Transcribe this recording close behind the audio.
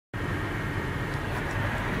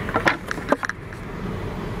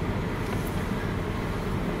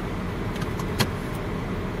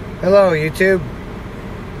Hello YouTube.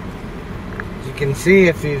 As you can see,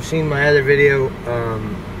 if you've seen my other video,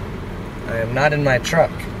 I am not in my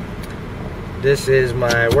truck. This is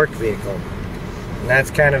my work vehicle, and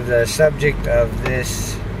that's kind of the subject of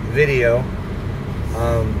this video.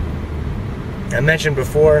 I mentioned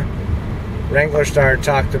before, Wranglerstar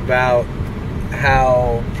talked about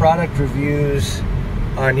how product reviews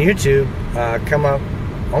on YouTube come up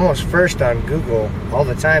almost first on Google all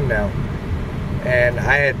the time now. And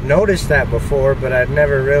I had noticed that before, but I'd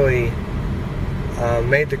never really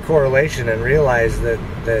made the correlation and realized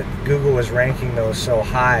that Google was ranking those so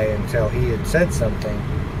high until he had said something.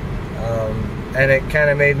 And it kind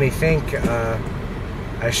of made me think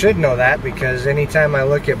I should know that, because anytime I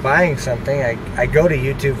look at buying something, I go to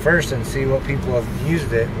YouTube first and see what people have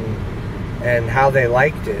used it and how they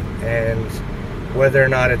liked it and whether or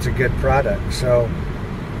not it's a good product. So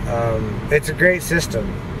it's a great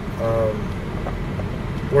system.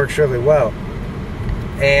 Works really well.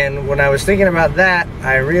 And when I was thinking about that,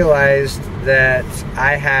 I realized that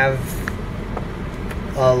I have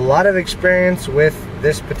a lot of experience with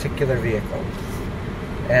this particular vehicle,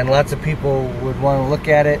 and lots of people would want to look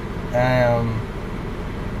at it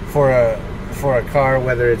for a car,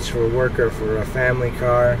 whether it's for work or for a family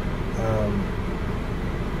car.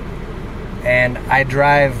 And I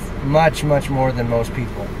drive much more than most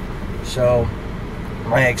people, so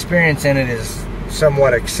my experience in it is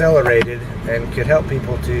somewhat accelerated and could help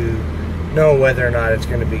people to know whether or not it's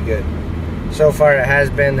going to be good. So far it has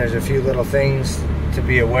been. There's a few little things to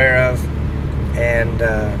be aware of, and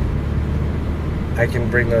I can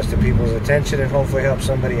bring those to people's attention and hopefully help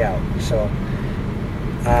somebody out. So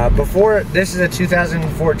this is a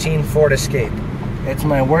 2014 Ford Escape. It's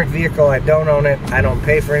my work vehicle. I don't own it. I don't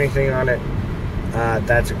pay for anything on it.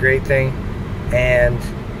 That's a great thing, and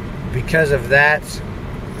because of that,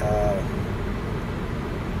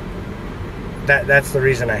 that's the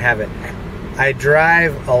reason I have it. I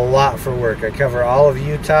drive a lot for work. I cover all of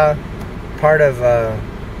Utah, part of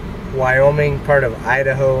Wyoming, part of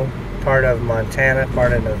Idaho, part of Montana,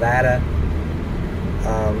 part of Nevada,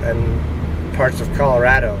 and parts of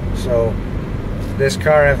Colorado. So this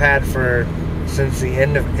car I've had since the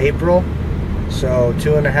end of April, so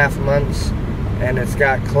 2.5 months, and it's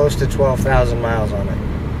got close to 12,000 miles on it.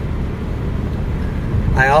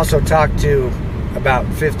 I also talked to about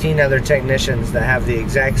 15 other technicians that have the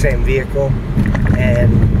exact same vehicle,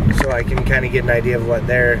 and so I can kind of get an idea of what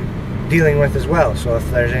they're dealing with as well. So if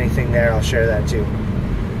there's anything there, I'll share that too.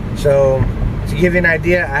 So to give you an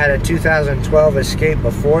idea, I had a 2012 Escape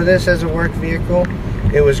before this as a work vehicle.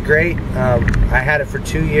 It was great. I had it for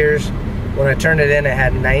 2 years. When I turned it in, it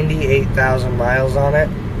had 98,000 miles on it.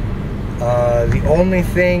 The only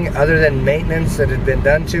thing other than maintenance that had been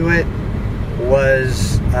done to it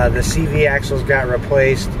was the CV axles got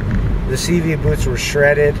replaced. The CV boots were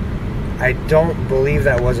shredded. I don't believe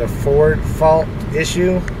that was a Ford fault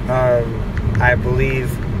issue. I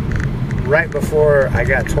believe right before I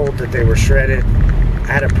got told that they were shredded,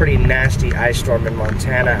 I had a pretty nasty ice storm in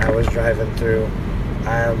Montana I was driving through.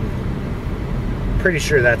 I'm pretty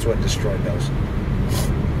sure that's what destroyed those.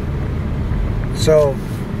 So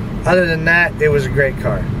other than that, it was a great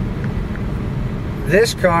car.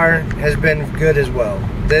 This car has been good as well.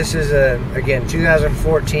 This is again,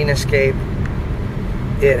 2014 Escape.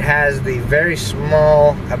 It has the very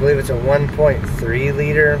small, I believe it's a 1.3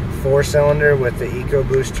 liter 4-cylinder with the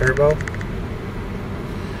EcoBoost Turbo.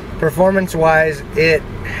 Performance-wise, it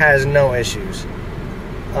has no issues.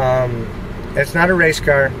 It's not a race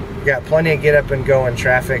car. You got plenty of get up and go in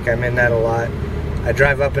traffic. I'm in that a lot. I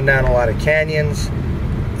drive up and down a lot of canyons.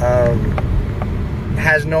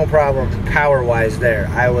 Has no problem power-wise there.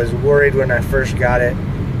 I was worried when I first got it.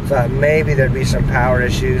 Thought maybe there'd be some power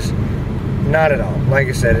issues. Not at all. Like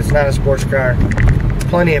I said, it's not a sports car.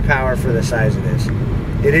 Plenty of power for the size it is.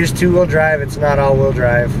 It is 2-wheel drive. It's not all-wheel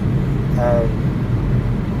drive.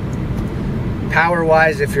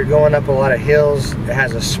 Power-wise, if you're going up a lot of hills, it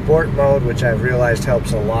has a sport mode, which I've realized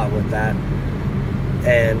helps a lot with that.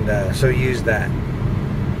 And so use that.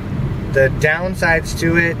 The downsides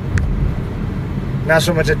to it, not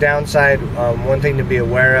so much a downside. One thing to be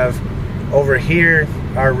aware of, over here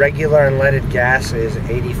our regular unleaded gas is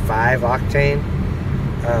 85 octane.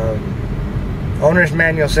 Owner's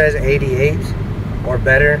manual says 88 or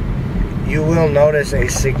better. You will notice a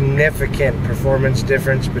significant performance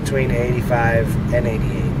difference between 85 and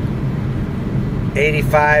 88.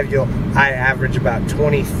 85, I average about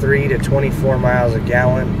 23 to 24 miles a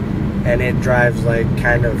gallon, and it drives like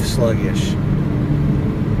kind of sluggish.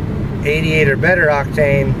 88 or better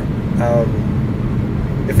octane,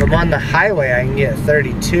 if I'm on the highway I can get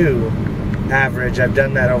 32, average. I've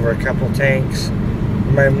done that over a couple tanks.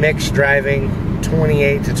 My mixed driving,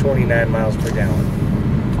 28 to 29 miles per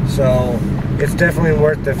gallon. So it's definitely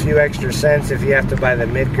worth a few extra cents if you have to buy the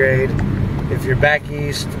mid-grade. If you're back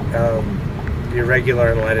east, your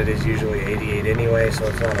regular unleaded is usually 88 anyway, so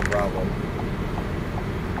it's not a problem.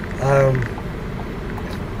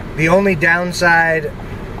 The only downside,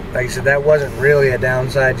 like I said, that wasn't really a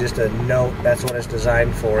downside, just a note. That's what it's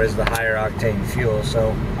designed for, is the higher octane fuel.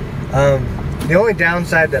 So the only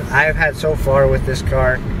downside that I've had so far with this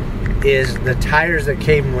car is the tires that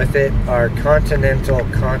came with it are Continental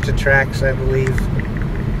Contitrax, I believe,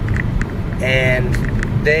 and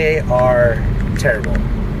they are terrible.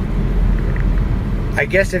 I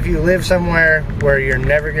guess if you live somewhere where you're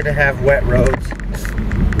never going to have wet roads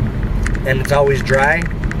and it's always dry,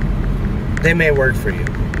 they may work for you.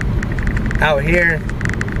 Out here,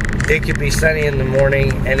 it could be sunny in the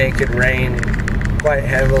morning and it could rain quite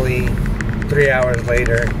heavily 3 hours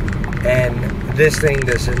later, and this thing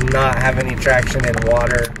does not have any traction in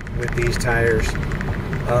water with these tires.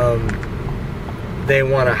 They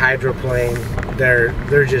want a hydroplane.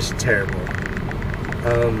 They're just terrible.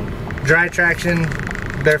 Dry traction,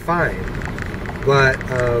 they're fine, but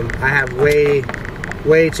I have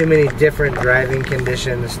way too many different driving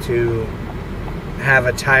conditions to have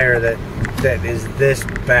a tire that is this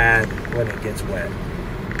bad when it gets wet.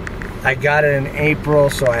 I got it in April,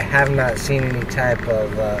 so I have not seen any type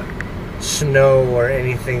of snow or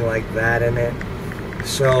anything like that in it,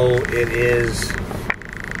 so it is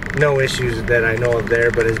no issues that I know of there.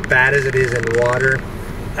 But as bad as it is in water,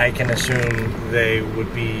 I can assume they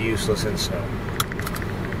would be useless in snow.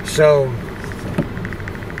 So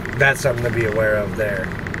that's something to be aware of there.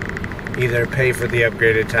 Either pay for the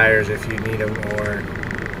upgraded tires if you need them, or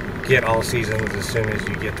get all seasons as soon as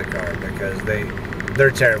you get the car, because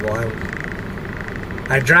they're terrible.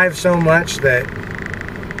 I drive so much that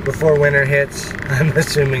before winter hits, I'm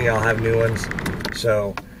assuming I'll have new ones,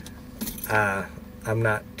 so I'm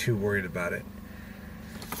not too worried about it.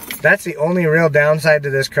 That's the only real downside to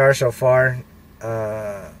this car so far.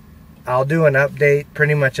 I'll do an update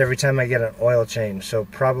pretty much every time I get an oil change, so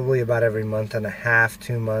probably about every month and a half,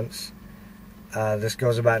 2 months. This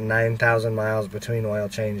goes about 9,000 miles between oil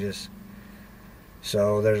changes,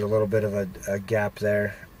 so there's a little bit of a gap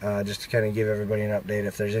there, just to kind of give everybody an update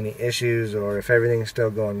if there's any issues, or if everything's still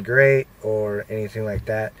going great, or anything like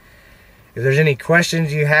that. If there's any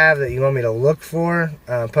questions you have that you want me to look for,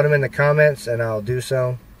 put them in the comments and I'll do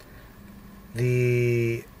so.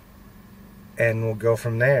 And we'll go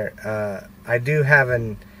from there. I do have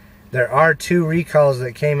there are 2 recalls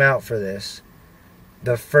that came out for this.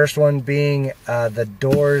 The first one being the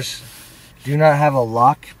doors do not have a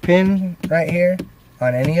lock pin right here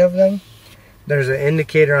on any of them. There's an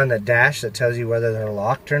indicator on the dash that tells you whether they're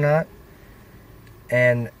locked or not.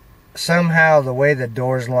 And somehow the way the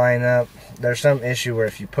doors line up, there's some issue where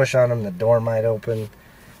if you push on them, the door might open.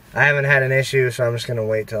 I haven't had an issue, so I'm just going to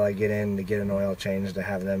wait till I get in to get an oil change to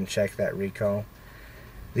have them check that recall.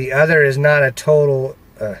 The other is not a total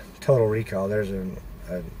recall. There's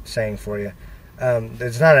a saying for you.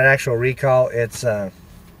 It's not an actual recall. It's a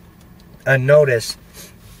notice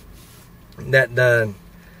that the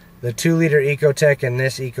 2-liter Ecotec and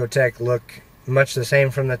this Ecotec look much the same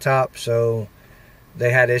from the top, so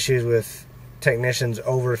they had issues with technicians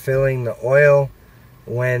overfilling the oil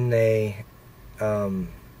when they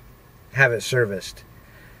have it serviced.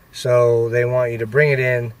 So they want you to bring it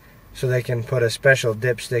in so they can put a special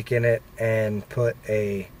dipstick in it and put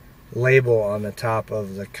a label on the top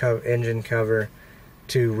of the engine cover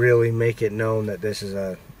to really make it known that this is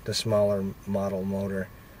the smaller model motor.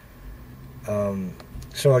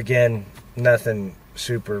 So again, nothing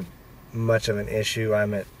super much of an issue.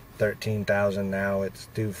 I'm at 13,000 now. It's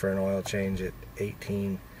due for an oil change at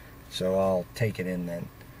 18, so I'll take it in then.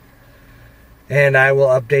 And I will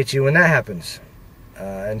update you when that happens.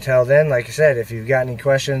 Until then, like I said, if you've got any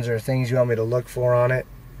questions or things you want me to look for on it,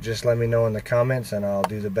 just let me know in the comments and I'll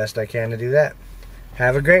do the best I can to do that.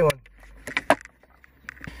 Have a great one.